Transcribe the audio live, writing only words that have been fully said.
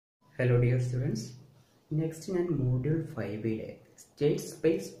Hello dear students. Next ഞാൻ module 5 state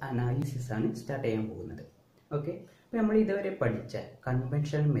space analysis ആണ് start ചെയ്യാൻ പോകുന്നത്. ഓക്കെ, അപ്പോൾ നമ്മൾ ഇതുവരെ പഠിച്ച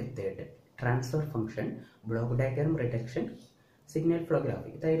conventional method, transfer function, block diagram reduction, signal flow graph,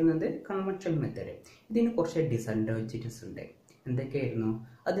 ഇതായിരുന്നത് conventional method. ഇതിന് കുറച്ച് ഡിസഡ്വാൻറ്റേജസ് ഉണ്ട്. എന്തൊക്കെയായിരുന്നു?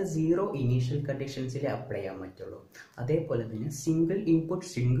 അത് സീറോ ഇനീഷ്യൽ കണ്ടീഷൻസിൽ അപ്ലൈ ചെയ്യാൻ പറ്റുള്ളൂ. അതേപോലെ തന്നെ സിംഗിൾ ഇൻപുട്ട്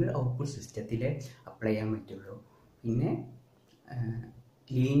സിംഗിൾ ഔട്ട്പുട്ട് സിസ്റ്റത്തിൽ അപ്ലൈ ചെയ്യാൻ പറ്റുള്ളൂ. പിന്നെ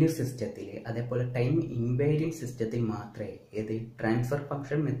ലീനിയർ സിസ്റ്റത്തിൽ, അതേപോലെ ടൈം ഇൻവേരിയൻറ്റ് സിസ്റ്റത്തിൽ മാത്രമേ ഏത് ട്രാൻസ്ഫർ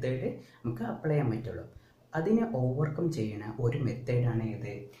ഫംഗ്ഷൻ മെത്തേഡ് നമുക്ക് അപ്ലൈ ചെയ്യാൻ പറ്റുള്ളൂ. അതിനെ ഓവർകം ചെയ്യുന്ന ഒരു മെത്തേഡാണ്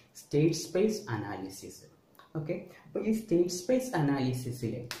ഏത്? State space analysis. ഓക്കെ, അപ്പോൾ ഈ സ്റ്റേറ്റ് സ്പേസ്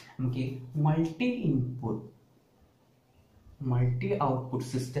അനാലിസിസിൽ നമുക്ക് മൾട്ടി ഇൻപുട്ട് മൾട്ടി ഔട്ട്പുട്ട്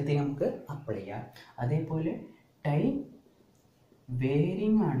സിസ്റ്റത്തെ നമുക്ക് അപ്ലൈ ചെയ്യാം. അതേപോലെ ടൈം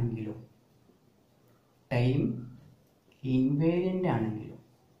വേരിങ് ആണെങ്കിലും ടൈം ഇൻവേരിയൻ്റ് ആണെങ്കിലും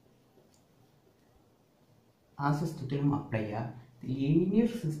ആ സിസ്റ്റത്തിലും അപ്ലൈ ചെയ്യാം. ലീനിയർ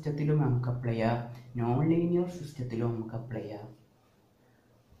സിസ്റ്റത്തിലും നമുക്ക് അപ്ലൈ ചെയ്യാം, നോൺ ലീനിയർ സിസ്റ്റത്തിലും നമുക്ക് അപ്ലൈ ചെയ്യാം.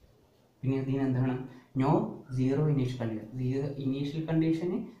 പിന്നെ ഇതിന് എന്താണ്? No zero initial condition, initial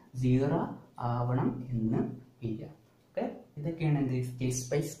കണ്ടീഷന് സീറോ ആവണം എന്ന് ഇല്ല. ഓക്കെ, ഇതൊക്കെയാണ് എന്ത് സ്റ്റേറ്റ്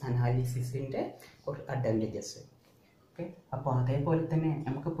സ്പേസ് അനാലിസിസിൻ്റെ കുറച്ച് അഡ്വാൻറ്റേജസ്. ഓക്കെ, അപ്പോൾ അതേപോലെ തന്നെ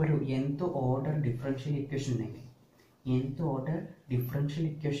നമുക്കിപ്പോൾ ഒരു nth ഓർഡർ ഡിഫറൻഷ്യൽ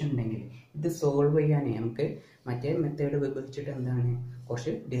ഇക്വേഷൻ ഉണ്ടെങ്കിൽ ഇത് സോൾവ് ചെയ്യാൻ നമുക്ക് മറ്റേ മെത്തേഡ് ഉപയോഗിച്ചിട്ട് എന്താണ്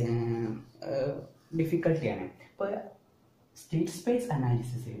കുറച്ച് ഡിഫിക്കൽട്ടിയാണ്. ഇപ്പോൾ സ്റ്റേറ്റ് സ്പേസ്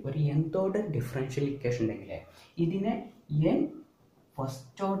അനാലിസിസിൽ ഒരു nth ഓർഡർ ഡിഫറൻഷ്യൽ ഇക്വേഷൻ ഉണ്ടെങ്കിൽ ഇതിനെ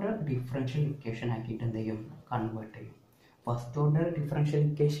ഫസ്റ്റ് ഓർഡർ ഡിഫറൻഷ്യൽ ഇക്വേഷൻ ആക്കിയിട്ട് എന്ത് ചെയ്യും? കൺവേർട്ട് ചെയ്യും. First order differential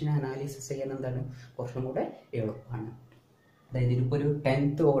equation analysis ചെയ്യാൻ എന്താണ് കുറച്ചും കൂടെ എളുപ്പമാണ്. അതായത് ഇതിപ്പോൾ ഒരു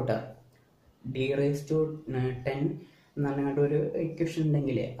 10th ഓർഡർ d⁻10 എന്നങ്ങോട്ട് ഒരു ഇക്വേഷൻ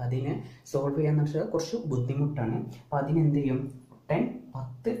ഉണ്ടെങ്കിൽ അതിനെ സോൾവ് ചെയ്യാന്ന് വെച്ചാൽ കുറച്ച് ബുദ്ധിമുട്ടാണ്. അപ്പോൾ അതിനെന്ത് ചെയ്യും?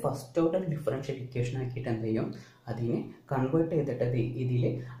 10 ഫസ്റ്റ് ഓർഡർ ഡിഫറൻഷ്യൽ ഇക്വേഷൻ ആക്കിയിട്ട് എന്ത് ചെയ്യും? അതിനെ കൺവേർട്ട് ചെയ്തിട്ട് ഇതിൽ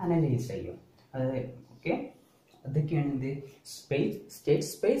അനലൈസ് ചെയ്യും. അതായത് ഓക്കെ, അതൊക്കെയാണ് എന്ത് state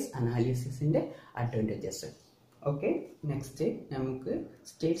space അനാലിസിസിൻ്റെ advantages. Okay, next നമുക്ക്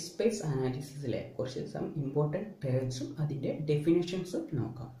സ്റ്റേറ്റ് സ്പേസ് അനാലിസിസിലെ കുറച്ച് ഇമ്പോർട്ടൻറ്റ് ടേംസും അതിൻ്റെ ഡെഫിനേഷൻസും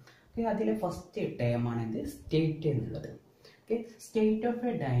നോക്കാം. ഓക്കെ, അതിലെ ഫസ്റ്റ് ടേമാണിത് സ്റ്റേറ്റ് എന്നുള്ളത്. Okay, state of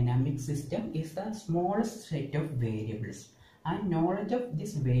A dynamic system is the smallest set of variables and knowledge of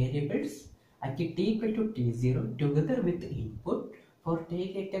this variables at t equal to t0 together with input for t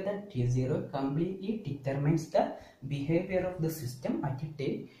greater than t0 completely determines the behavior of the system at t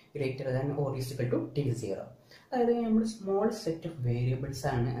greater than or is equal to t0. അതായത് നമ്മൾ small set of variables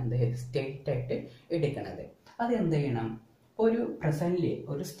ആണ് എന്ത് state ആയിട്ട് എടുക്കുന്നത്. അത് എന്ത് ചെയ്യണം? ഒരു പ്രസന്റിൽ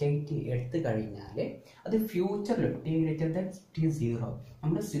ഒരു സ്റ്റേറ്റ് എടുത്തു കഴിഞ്ഞാൽ അത് ഫ്യൂച്ചറിൽ t greater than t0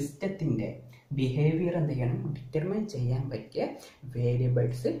 നമ്മുടെ സിസ്റ്റത്തിൻ്റെ ബിഹേവിയർ എന്ത് ചെയ്യണം? ഡിറ്റർമൈൻ ചെയ്യാൻ പറ്റിയ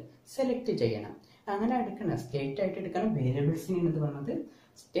വേരിയബിൾസ് സെലക്ട് ചെയ്യണം. അങ്ങനെ എടുക്കണം, സ്റ്റേറ്റ് ആയിട്ട് എടുക്കണം വേരിയബിൾസിനാണ് ഇത് പറയുന്നത്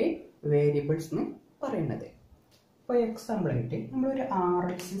സ്റ്റേറ്റ് വേരിയബിൾസ് എന്ന് പറയുന്നത്. ഇപ്പോൾ എക്സാമ്പിളായിട്ട് നമ്മളൊരു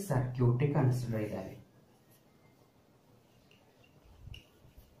RLC സർക്യൂട്ട് കൺസിഡർ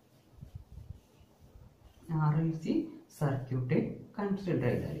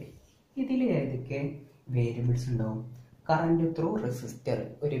ചെയ്താൽ ഇതിൽ ഏതൊക്കെ വേരിയബിൾസ് ഉണ്ടാവും? കറണ്ട് ത്രൂ റെസിസ്റ്റർ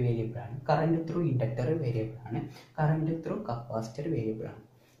ഒരു വേരിയബിളാണ്, കറണ്ട് ത്രൂ ഇൻഡക്ടർ വേരിയബിളാണ്, കറണ്ട് ത്രൂ കപ്പാസിറ്റർ വേരിയബിളാണ്.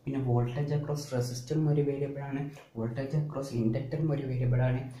 പിന്നെ വോൾട്ടേജ് അക്രോസ് റെസിസ്റ്ററും ഒരു വേരിയബിളാണ്, വോൾട്ടേജ് അക്രോസ് ഇൻഡക്ടറും ഒരു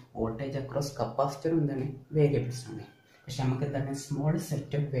വേരിയബിളാണ്, വോൾട്ടേജ് അക്രോസ് കപ്പാസിറ്ററും എന്താണ് വേരിയബിൾസ് ആണ്. പക്ഷെ നമുക്ക് എന്താണ് സ്മോൾ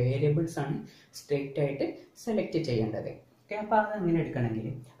സെറ്റ് ഓഫ് വേരിയബിൾസ് ആണ് സ്റ്റേറ്റ് ആയിട്ട് സെലക്ട് ചെയ്യേണ്ടത്. ഓക്കെ, അപ്പോൾ അത് അങ്ങനെ എടുക്കണമെങ്കിൽ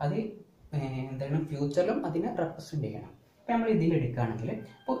അത് എന്താണ് ഫ്യൂച്ചറിലും അതിനെ റെപ്രസെൻ്റ് ചെയ്യണം. അപ്പോൾ നമ്മൾ ഇതിലെടുക്കുകയാണെങ്കിൽ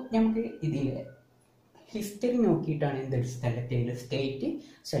ഇപ്പോൾ നമുക്ക് ഇതിൽ ഹിസ്റ്ററി നോക്കിയിട്ടാണ് എന്ത് സെലക്ട് ചെയ്യല്? സ്റ്റേറ്റ്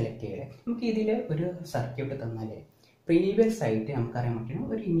സെലക്ട് ചെയ്യല്. നമുക്ക് ഇതിൽ ഒരു സർക്യൂട്ട് തന്നാൽ പ്രീവിയസ് ആയിട്ട് നമുക്കറിയാൻ പറ്റുന്ന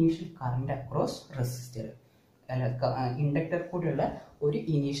ഒരു initial current across resistor inductor കൂടെയുള്ള ഒരു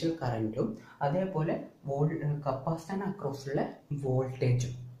ഇനീഷ്യൽ കറൻറ്റും അതേപോലെ കപ്പാസിറ്റർ അക്രോസുള്ള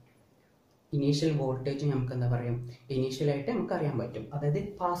വോൾട്ടേജും ഇനീഷ്യൽ വോൾട്ടേജ് നമുക്ക് എന്താ പറയുക? ഇനീഷ്യലായിട്ട് നമുക്ക് അറിയാൻ പറ്റും. അതായത്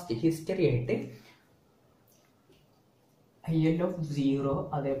പാസ്റ്റ് ഹിസ്റ്ററി ആയിട്ട് IL of 0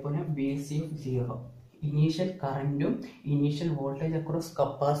 അതേപോലെ VC of 0 initial കറൻറ്റും initial voltage across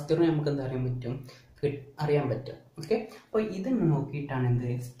കപ്പാസിറ്ററും നമുക്ക് എന്താ അറിയാൻ പറ്റും. ഓക്കെ, അപ്പോൾ ഇത് നോക്കിയിട്ടാണ് എന്ത്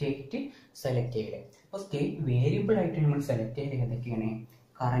സ്റ്റേറ്റ് സെലക്ട് ചെയ്യുക. അപ്പോൾ സ്റ്റേറ്റ് വേരിയബിൾ ആയിട്ട് നമ്മൾ സെലക്ട് ചെയ്ത് ഏതൊക്കെയാണ്?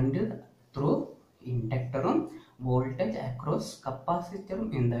 കറണ്ട് ത്രൂ ഇൻഡക്ടറും വോൾട്ടേജ് അക്രോസ് കപ്പാസിറ്ററും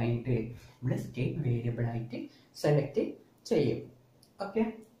എന്തായിട്ട് നമ്മൾ സ്റ്റേറ്റ് വേരിയബിൾ ആയിട്ട് സെലക്ട് ചെയ്യും. ഓക്കെ,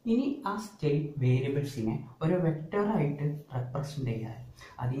 ഇനി ആ സ്റ്റേറ്റ് വേരിയബിൾസിനെ ഒരു വെക്ടറായിട്ട് റെപ്രസെൻ്റ് ചെയ്യാൻ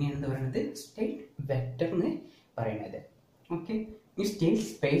അതിനെ എന്താ പറയുന്നത്? സ്റ്റേറ്റ് വെക്ടർ എന്ന് പറയുന്നത്. Okay, ഈ സ്റ്റേറ്റ്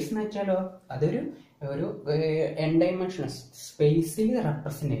സ്പേസ് എന്ന് വെച്ചാലോ അതൊരു ഒരു എൻ ഡയമെൻഷൻ സ്പേസിൽ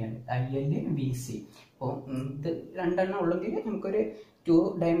റെപ്രസെന്റ് ചെയ്യാൻ ILVC. അപ്പോൾ ഇത് രണ്ടെണ്ണം ഉള്ളെങ്കിൽ നമുക്കൊരു 2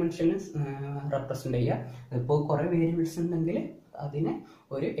 ഡയമെൻഷനിൽ റെപ്രസെന്റ് ചെയ്യാം. ഇപ്പോൾ കുറേ വേരിയബിൾസ് ഉണ്ടെങ്കിൽ അതിനെ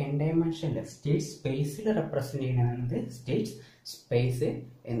ഒരു എൻ ഡയമെൻഷനിൽ സ്റ്റേറ്റ് സ്പേസിൽ റെപ്രസെന്റ് ചെയ്യുന്നതാണ് സ്റ്റേറ്റ് സ്പേസ്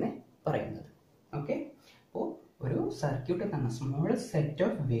എന്ന് പറയുന്നത്. ഓക്കെ, അപ്പോൾ ഒരു സർക്യൂട്ട് തന്നെ സ്മോൾ സെറ്റ്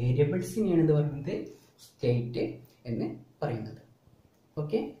ഓഫ് വേരിയബിൾസിനെയാണ് ഇത് പറയുന്നത് സ്റ്റേറ്റ് എന്ന് പറയുന്നത്.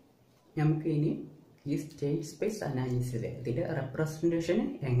 ഓക്കെ, നമുക്ക് ഇനി ഈ സ്റ്റേറ്റ് സ്പേസ് അനാലിസിസ് ഇതിൻ്റെ റെപ്രസെൻറ്റേഷൻ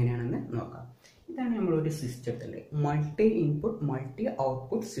എങ്ങനെയാണെന്ന് നോക്കാം. ഇതാണ് നമ്മളൊരു സിസ്റ്റത്തിൽ മൾട്ടി ഇൻപുട്ട് മൾട്ടി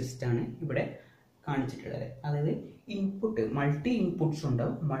ഔട്ട്പുട്ട് സിസ്റ്റമാണ് ഇവിടെ കാണിച്ചിട്ടുള്ളത്. അതായത് ഇൻപുട്ട് മൾട്ടി ഇൻപുട്ട്സ്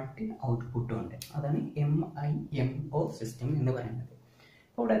ഉണ്ടാവും, മൾട്ടി ഔട്ട്പുട്ടും ഉണ്ട്. അതാണ് MIMO സിസ്റ്റം എന്ന് പറയുന്നത്.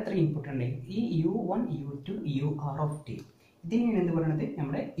 അപ്പോൾ ഇവിടെ എത്ര ഇൻപുട്ട് ഉണ്ട്? ഈ U1 U2 UR of t ഇതിനെയാണ് എന്ത് പറയുന്നത്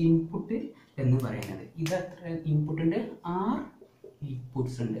നമ്മുടെ ഇൻപുട്ട് എന്ന് പറയുന്നത്. ഇത് എത്ര ഇൻപുട്ട് ഉണ്ട്? 6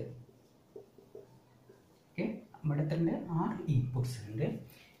 ഇൻപുട്ട്സ് ഉണ്ട്. ഓക്കെ, ഇവിടെ എത്ര ഉണ്ട്? 6 ഇൻപുട്ട്സ് ഉണ്ട്.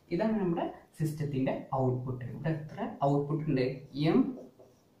 ഇതാണ് നമ്മുടെ സിസ്റ്റത്തിന്റെ ഔട്ട്പുട്ട്. ഇവിടെ എത്ര ഔട്ട്പുട്ട് ഉണ്ട്? M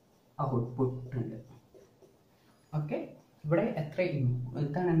ഔട്ട്പുട്ട് ഉണ്ട്. ഓക്കെ, ഇവിടെ എത്ര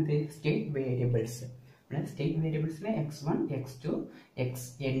ഇതാണ് എന്ത് സ്റ്റേറ്റ് വേരിയബിൾസ്. ഇവിടെ state വേരിയബിൾസിന് x1 x2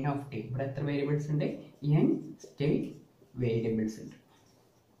 xn of t. ഇവിടെ എത്ര വേരിയബിൾസ് ഉണ്ട്? n സ്റ്റേറ്റ് വേരിയബിൾസ് ഉണ്ട്.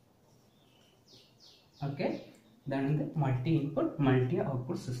 ഓക്കെ, ഇതാണ് മൾട്ടി ഇൻപുട്ട് മൾട്ടി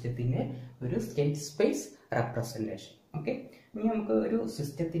ഔട്ട്പുട്ട് സിസ്റ്റത്തിന്റെ ഒരു സ്റ്റേറ്റ് സ്പേസ് റെപ്രസെന്റേഷൻ. ഓക്കെ, ഇനി നമുക്ക് ഒരു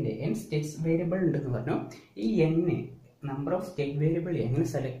സിസ്റ്റത്തിന്റെ n സ്റ്റേറ്റ് വേരിയബിൾ ഉണ്ടെന്ന് പറഞ്ഞു. ഈ n number of state variable എങ്ങനെ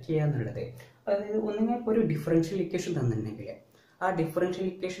സെലക്ട് ചെയ്യുക എന്നുള്ളത്, അതായത് ഒന്നുകിൽ ഇപ്പോൾ ഒരു ഡിഫറൻഷ്യൽ ഇക്വേഷൻ തന്നിട്ടുണ്ടെങ്കിൽ ആ ഡിഫറൻഷ്യൽ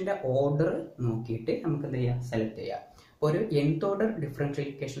ഇക്വേഷന്റെ ഓർഡർ നോക്കിയിട്ട് നമുക്ക് എന്ത് ചെയ്യാം? സെലക്ട് ചെയ്യാം. ഒരു nth ഓർഡർ ഡിഫറൻഷ്യൽ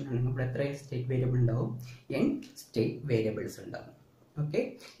ഇക്വേഷൻ ആണെങ്കിൽ ഇവിടെ എത്ര സ്റ്റേറ്റ് വേരിയബിൾ ഉണ്ടാവും? n സ്റ്റേറ്റ് വേരിയബിൾസ് ഉണ്ടാവും. ഓക്കെ,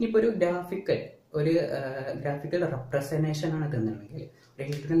 ഇനിയിപ്പോൾ ഒരു ഗ്രാഫിക്കൽ റെപ്രസെന്റേഷൻ ആണ് തന്നിട്ടുണ്ടെങ്കിൽ, ഒരു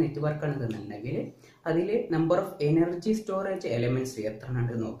ഇലക്ട്രിക്കൽ നെറ്റ്വർക്ക് ആണ് തന്നിട്ടുണ്ടെങ്കിൽ അതിൽ number of energy storage elements എത്ര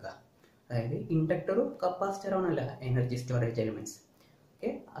ഉണ്ട് നോക്കുക. അതായത് ഇൻഡക്ടറും കപ്പാസിറ്ററും ആണല്ല എനർജി സ്റ്റോറേജ് എലമെന്റ്സ്. ഓക്കെ,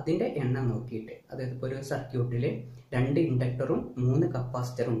 അതിന്റെ എണ്ണം നോക്കിയിട്ട്, അതായത് ഇപ്പോൾ ഒരു സർക്യൂട്ടിൽ 2 ഇൻഡക്ടറും 3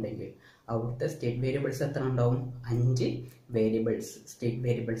 കപ്പാസിറ്ററും ഉണ്ടെങ്കിൽ അവിടുത്തെ സ്റ്റേറ്റ് വേരിയബിൾസ് എത്ര ഉണ്ടാവും? 5 വേരിയബിൾസ് സ്റ്റേറ്റ്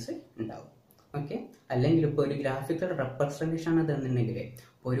വേരിയബിൾസ് ഉണ്ടാവും. ഓക്കെ, അല്ലെങ്കിൽ ഇപ്പോൾ ഒരു ഗ്രാഫിക്കൽ റെപ്രസെന്റേഷൻ ആണ് തന്നിട്ടുണ്ടെങ്കിൽ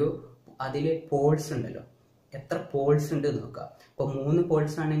ഒരു അതിൽ പോൾസ് ഉണ്ടല്ലോ, എത്ര പോൾസ് ഉണ്ട് നോക്കുക. ഇപ്പോൾ 3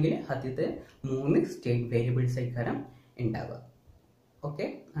 പോൾസ് ആണെങ്കിൽ ആദ്യത്തെ 3 സ്റ്റേറ്റ് വേരിയബിൾസ് ആയിക്കാരം ഉണ്ടാവുക. ഓക്കെ,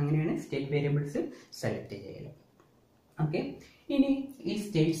 അങ്ങനെയാണ് സ്റ്റേറ്റ് വേരിയബിൾസ് സെലക്ട് ചെയ്യൽ. ഓക്കെ, ഇനി ഈ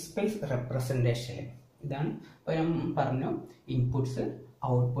സ്റ്റേറ്റ് സ്പേസ് റെപ്രസെന്റേഷൻ ഇതാണ്. ഇപ്പോൾ ഞാൻ പറഞ്ഞു ഇൻപുട്സ്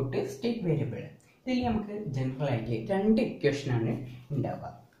ഔട്ട്പുട്ട് സ്റ്റേറ്റ് വേരിയബിൾ. ഇതിൽ നമുക്ക് ജനറൽ ആയിട്ട് 2 ഇക്വേഷനാണ്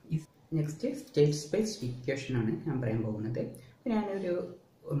ഉണ്ടാവുക. നെക്സ്റ്റ് സ്റ്റേറ്റ് സ്പേസ് ഇക്വേഷൻ ആണ് ഞാൻ പറയാൻ പോകുന്നത്. ഞാനൊരു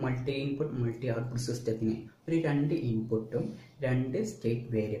മൾട്ടി ഇൻപുട്ട് മൾട്ടി ഔട്ട്പുട്ട് സിസ്റ്റത്തിന് ഒരു 2 ഇൻപുട്ടും 2 സ്റ്റേറ്റ്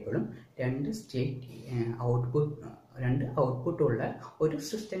വേരിയബിളും 2 ഔട്ട്പുട്ടും ഉള്ള ഒരു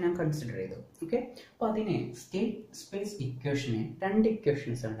സിസ്റ്റം ഞാൻ കൺസിഡർ ചെയ്തു. ഓക്കെ, അപ്പോൾ അതിന് സ്റ്റേറ്റ് സ്പേസ് ഇക്വേഷന് 2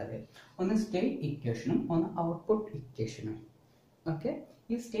 ഇക്വേഷൻസ് ഉള്ളത്. ഒന്ന് സ്റ്റേറ്റ് ഇക്വേഷനും ഒന്ന് ഔട്ട്പുട്ട് ഇക്വേഷനും. ഓക്കെ,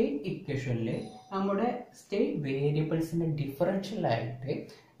 ഈ സ്റ്റേറ്റ് ഇക്വേഷനിൽ നമ്മുടെ സ്റ്റേറ്റ് വേരിയബിൾസിന്റെ ഡിഫറൻഷ്യൽ ആയിട്ട്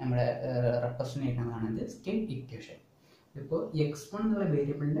നമ്മുടെ റെപ്രസെന്റ് ചെയ്യുന്നതാണ് സ്റ്റേറ്റ് ഇക്വേഷൻ. ഇപ്പോൾ x1 എന്നുള്ള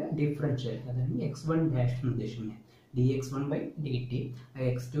വേരിയബിളിന്റെ ഡിഫറൻഷ്യൽ, അതാണ് x1 ഡാഷ് എന്ന് ഉദ്ദേശിക്കുന്നത് dx1/dt,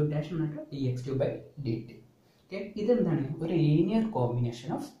 x2 ഡാഷ് എന്നിട്ട് dx2/dt. ഓക്കെ, ഇതെന്താണ്? ഒരു linear combination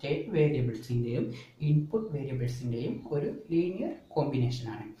of state വേരിയബിൾസിന്റെയും input വേരിയബിൾസിന്റെയും ഒരു ലീനിയർ കോമ്പിനേഷൻ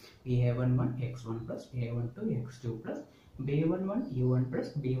ആണ്. a11 x1 plus a12 x2 plus b11 u1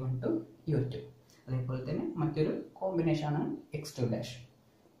 plus b12 u2. അതേപോലെ തന്നെ മറ്റൊരു കോമ്പിനേഷൻ ആണ് x2 ഡാഷ്.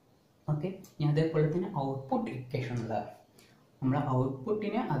 ഓക്കെ, ഇനി അതേപോലെ തന്നെ ഔട്ട്പുട്ട് ഇക്വേഷൻ ഉള്ളതാണ്. നമ്മൾ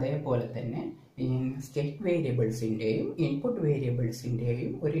ഔട്ട്പുട്ടിനെ അതേപോലെ തന്നെ സ്റ്റേറ്റ് വേരിയബിൾസിൻ്റെയും ഇൻപുട്ട്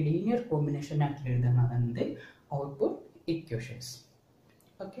വേരിയബിൾസിൻ്റെയും ഒരു ലീനിയർ കോമ്പിനേഷൻ ആക്കി എഴുതുന്നതാണ് ഔട്ട്പുട്ട് ഇക്വേഷൻസ്.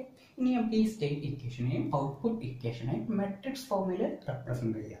 ഓക്കെ, ഇനി നമുക്ക് ഈ സ്റ്റേറ്റ് ഇക്വേഷനെയും ഔട്ട്പുട്ട് ഇക്വേഷനെയും മെട്രിക്സ് ഫോമിൽ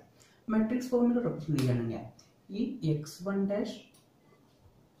റെപ്രസെന്റ് ചെയ്യാം. മെട്രിക്സ് ഫോമിൽ റെപ്രസെന്റ് ചെയ്യുകയാണെങ്കിൽ ഈ x1 ഡാഷ്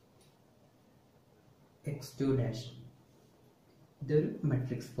x2 ഡാഷ് ഇതൊരു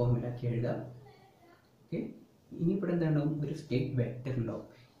മെട്രിക്സ് ഫോമിലാക്കി എഴുതാം. ഓക്കെ, ഇനി ഇവിടെ എന്താണ്ടാവും? ഒരു സ്റ്റേറ്റ് വെക്റ്റർ ഉണ്ടാവും.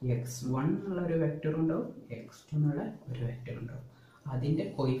 x1 എന്നുള്ള ഒരു വെക്റ്റർ ഉണ്ടാവും, x2 എന്നുള്ള ഒരു വെക്റ്റർ ഉണ്ടാവും. അതിൻ്റെ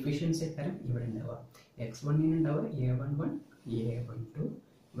കോയിഫിഷ്യൻസ് എത്തരം ഇവിടെ ഉണ്ടാവുക. x1 ഉണ്ടാവുക a11 a12,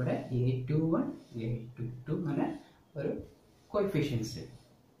 ഇവിടെ a21 a22 അങ്ങനെ ഒരു കോയിഫിഷ്യൻസ്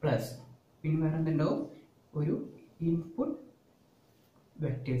പ്ലസ് പിന്നെ വേറെ എന്തുണ്ടാവും? ഒരു ഇൻപുട്ട്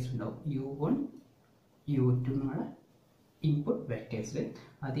വെക്റ്റേഴ്സ് ഉണ്ടാവും u1 u2 എന്നുള്ള ഇൻപുട്ട് വെക്റ്റേഴ്സ്.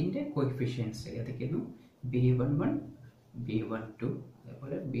 അതിൻ്റെ കോയിഫിഷ്യൻസ് ഏതൊക്കെയായിരുന്നു? b11 b12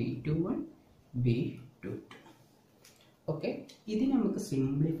 അതേപോലെ b21 b22. ഓക്കെ, ഇതിനെ നമുക്ക്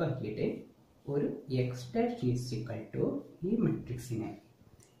സിംപ്ലിഫൈ ആക്കിയിട്ട് ഒരു X dash is equal to ഈ മെട്രിക്സിനെ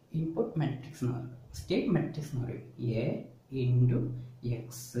ഇൻപുട്ട് മെട്രിക്സ് എന്ന് പറയും, സ്റ്റേറ്റ് മെട്രിക്സ് എന്ന് പറയും. A into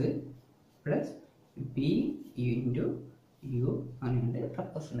X plus B into U അങ്ങനെ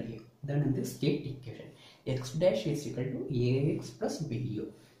റെപ്രസെൻ്റ് ചെയ്യും. ഇതാണ് എന്ത് state equation. X dash is equal to A X plus B U.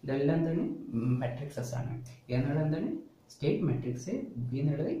 ഇതെല്ലാം എന്താണ് മെട്രിക്സസ് ആണ്. എന്നുള്ളത് എന്താണ് സ്റ്റേറ്റ് മെട്രിക്സ്, ബി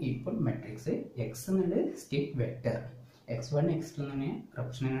എന്നുള്ളത് ഇൻപുട്ട് മെട്രിക്സ്, എക്സ് എന്നുള്ളത് സ്റ്റേറ്റ് വെക്റ്റർ, x1 x2 എന്ന്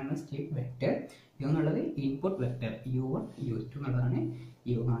റെപ്രസെൻ്റ് ആണ് സ്റ്റേറ്റ് വെക്റ്റർ, യു എന്നുള്ളത് ഇൻപുട്ട് വെക്റ്റർ, u1 u2 എന്നുള്ളതാണ്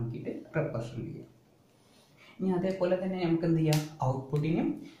യു ആക്കിയിട്ട് റെപ്രസെൻ്റ് ചെയ്യുക. ഇനി അതേപോലെ തന്നെ നമുക്ക് എന്ത് ചെയ്യാം, ഔട്ട്പുട്ടിനും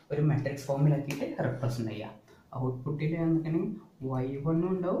ഒരു മെട്രിക്സ് ഫോമിലാക്കിയിട്ട് റെപ്രസെൻ്റ് ചെയ്യാം. ഔട്ട്പുട്ടിൽ എന്തൊക്കെയാണ് y1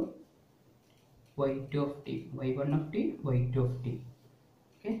 ഉണ്ടാവും, y2 of T, y1 of T, y2 of T.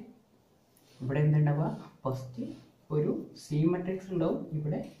 Okay, ഇവിടെ എന്തുണ്ടാവുക, ഫസ്റ്റ് ഒരു സി മെട്രിക്സ് ഉണ്ടാവും,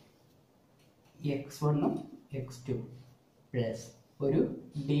 ഇവിടെ x1 ഉം x2 പ്ലസ് ഒരു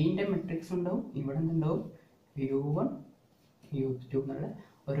ഡിൻ്റെ മെട്രിക്സ് ഉണ്ടാവും, ഇവിടെ എന്തുണ്ടാവും u1 u2 എന്നുള്ള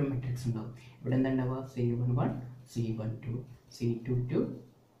ഒരു മെട്രിക്സ് ഉണ്ടാവും. ഇവിടെ എന്തുണ്ടാവുക c11 c12 c22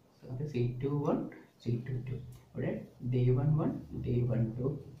 c21 c22, ഇവിടെ d11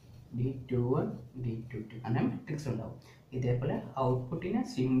 d12 d21 d22 അങ്ങനെ മെട്രിക്സ് ഉണ്ടാവും. ഇതേപോലെ ഔട്ട്പുട്ടിനെ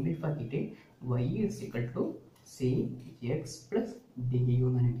സിംപ്ലിഫൈ ആക്കിയിട്ട് y is equal to cx plus du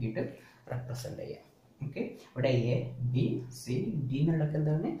എന്നാക്കിയിട്ട് represent ചെയ്യാം. ഓക്കെ, ഇവിടെ എ ബി സി ഡി എന്നുള്ളതൊക്കെ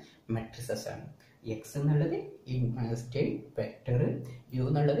എന്താണ് മെട്രിസസ് ആണ്. എക്സ് എന്നുള്ളത് സ്റ്റേറ്റ് വെക്റ്റർ, യു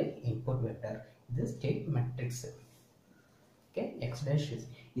എന്നുള്ളത് ഇൻപുട്ട് വെക്റ്റർ, ഇത് state matrix. Okay, X dash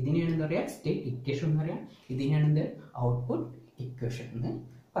ഇതിനെയാണ് എന്താ പറയുക സ്റ്റേറ്റ് ഇക്വേഷൻ എന്ന് പറയാം, ഇതിനെയാണ് എന്ത് ഔട്ട്പുട്ട് ഇക്വേഷൻ എന്ന്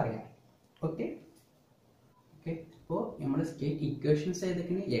പറയാം. ഓക്കെ ഓക്കെ, അപ്പോൾ നമ്മൾ സ്റ്റേറ്റ് ഇക്വേഷൻസ്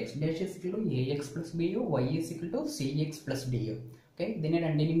ഏതൊക്കെയാണ്, X dash is equal to A X plus B U, Y is equal to C X plus D U. Okay, ഇതിനെ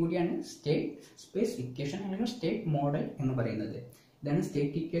രണ്ടിനും കൂടിയാണ് സ്റ്റേറ്റ് സ്പേസ് ഇക്വേഷൻ അല്ലെങ്കിൽ സ്റ്റേറ്റ് മോഡൽ എന്ന് പറയുന്നത്. ഇതാണ്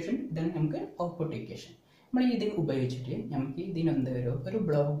സ്റ്റേറ്റ് ഇക്വേഷൻ, ഇതാണ് നമുക്ക് ഔട്ട്പുട്ട് ഇക്വേഷൻ. നമ്മൾ ഇതിന് ഉപയോഗിച്ചിട്ട് നമുക്ക് ഇതിനെന്ത് വരും, ഒരു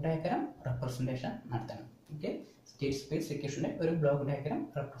ബ്ലോക്ക് ഡയഗ്രാം റെപ്രസെൻറ്റേഷൻ നടത്തണം. ഓക്കെ, സ്റ്റേറ്റ് സ്പേസ് ഇക്വേഷൻ്റെ ഒരു ബ്ലോക്ക് ഡയഗ്രാം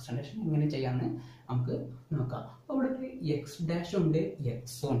റെപ്രസെൻറ്റേഷൻ എങ്ങനെ ചെയ്യാമെന്ന് നമുക്ക് നോക്കാം. അപ്പോൾ ഇവിടെ ഒരു എക്സ് ഡാഷ് ഉണ്ട്,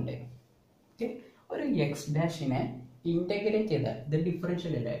 എക്സും ഉണ്ട്. ഓക്കെ, ഒരു എക്സ് ഡാഷിനെ ഇൻ്റഗ്രേറ്റ് ചെയ്താൽ, ഇത്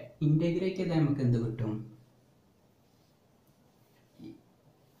ഡിഫറൻഷ്യൽ അല്ലേ, ഇൻ്റഗ്രേറ്റ് ചെയ്താൽ നമുക്ക് എന്ത് കിട്ടും,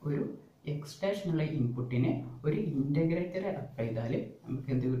 ഒരു എക്സ് ഡാഷ് എന്നുള്ള ഇൻപുട്ടിനെ ഒരു ഇൻ്റഗ്രേറ്റർ അപ്ലൈ ചെയ്താൽ നമുക്ക്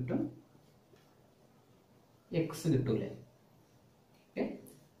എന്ത് കിട്ടും, എക്സ് കിട്ടൂലേ. ഓക്കെ,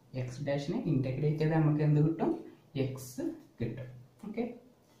 എക്സ് ഡാഷിനെ ഇൻ്റഗ്രേറ്റ് ചെയ്താൽ നമുക്ക് എന്ത് കിട്ടും, എക്സ് കിട്ടും. ഓക്കെ,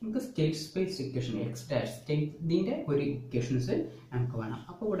 നമുക്ക് state space equation X dash state ഇതിൻ്റെ ഒരു ഇക്വേഷൻസ് നമുക്ക് വേണം.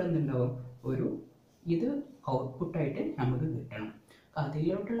 അപ്പോൾ ഇവിടെ എന്തുണ്ടാവും, ഒരു ഇത് ഔട്ട്പുട്ടായിട്ട് നമുക്ക് കിട്ടണം.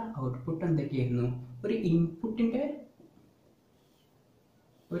 അതിലോട്ടുള്ള ഔട്ട്പുട്ട് എന്തൊക്കെയായിരുന്നു, ഒരു ഇൻപുട്ടിൻ്റെ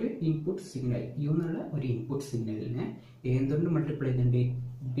ഒരു ഇൻപുട്ട് സിഗ്നൽ യു എന്നുള്ള ഒരു ഇൻപുട്ട് സിഗ്നലിനെ എന്തുകൊണ്ട് മൾട്ടിപ്ലൈ ചെയ്തിട്ടുണ്ട്,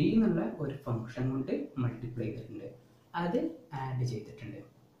 ബി എന്നുള്ള ഒരു ഫംഗ്ഷൻ കൊണ്ട് മൾട്ടിപ്ലൈ ചെയ്തിട്ടുണ്ട്, അത് ആഡ് ചെയ്തിട്ടുണ്ട്.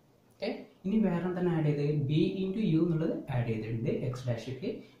 ഓക്കെ, ഇനി വേറെ എന്താണ് ആഡ് ചെയ്തത്, ബി ഇൻറ്റു യു എന്നുള്ളത് ആഡ് ചെയ്തിട്ടുണ്ട് എക്സ് ഡാഷിക്ക്.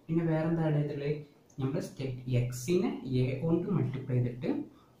 പിന്നെ വേറെ എന്താ ആഡ് ചെയ്തിട്ടുള്ളത്, നമ്മൾ സ്റ്റേറ്റ് എക്സിനെ എ കൊണ്ട് മൾട്ടിപ്ലൈ ചെയ്തിട്ട്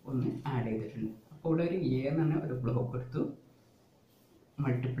ഒന്ന് ആഡ് ചെയ്തിട്ടുണ്ട്. അപ്പോൾ ഇവിടെ ഒരു എ എന്ന് പറഞ്ഞ ഒരു ബ്ലോക്ക് എടുത്തു,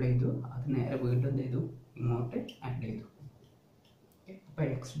 മൾട്ടിപ്ലൈ ചെയ്തു, അത് നേരെ വീണ്ടും എന്ത് ചെയ്തു, ഇങ്ങോട്ട് ആഡ് ചെയ്തു. അപ്പോൾ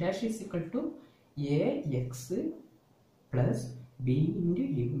X dash is equal to A X plus B into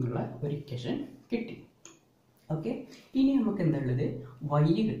U എന്നുള്ള ഒരു ഇക്വേഷൻ കിട്ടി. ഓക്കെ, ഇനി നമുക്ക് എന്താണുള്ളത്, വൈ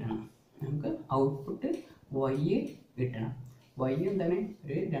കിട്ടണം. നമുക്ക് ഔട്ട്പുട്ട് വൈ കിട്ടണം. വൈ എന്താണ്,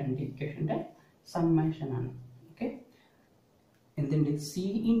 ഒരു രണ്ട് ഇക്വേഷൻ്റെ സമ്മേഷനാണ്. ഓക്കെ, എന്തുണ്ട്, സി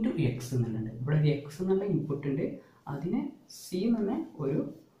ഇൻറ്റു എക്സ് എന്നുള്ളത്, ഇവിടെ ഒരു എക്സ് എന്നുള്ള ഇൻപുട്ട് ഉണ്ട്, അതിനെ സി എന്നുള്ള ഒരു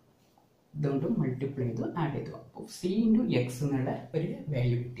ഇതുകൊണ്ട് മൾട്ടിപ്ലൈ ചെയ്തു ആഡ് ചെയ്തു. അപ്പോൾ സി ഇൻറ്റു എക്സ് എന്നുള്ള ഒരു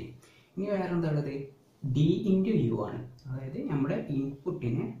വാല്യൂ കിട്ടി. ഇനി വേറെ എന്താ ഉള്ളത്, ഡി ഇൻറ്റു യു ആണ്. അതായത് നമ്മുടെ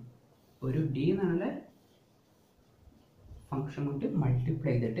ഇൻപുട്ടിനെ ഒരു ഡി എന്നുള്ള ഫംഗ്ഷൻ കൊണ്ട്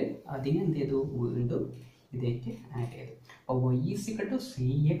മൾട്ടിപ്ലൈ ചെയ്തിട്ട് അതിനെ എന്ത് ചെയ്തു, വീണ്ടും ഇതിലേക്ക് ആഡ് ചെയ്തു. അപ്പോൾ Y is equal to C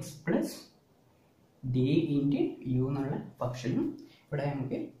X plus D into U എന്നുള്ള ഫംഗ്ഷനും ഇവിടെ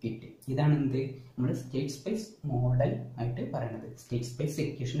നമുക്ക് കിട്ടി. ഇതാണ് എന്ത് നമ്മൾ സ്റ്റേറ്റ് സ്പേസ് മോഡൽ ആയിട്ട് പറയുന്നത്. State space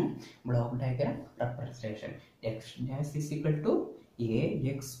ഇക്വേഷന് block diagram representation X dash is equal to A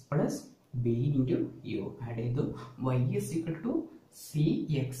X plus B into you add ചെയ്തു, Y is equal to C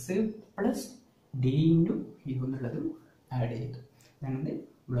X plus D into U എന്നുള്ളതും ആഡ് ചെയ്തു. ഇതാണ്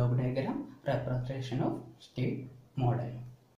block diagram representation of state model.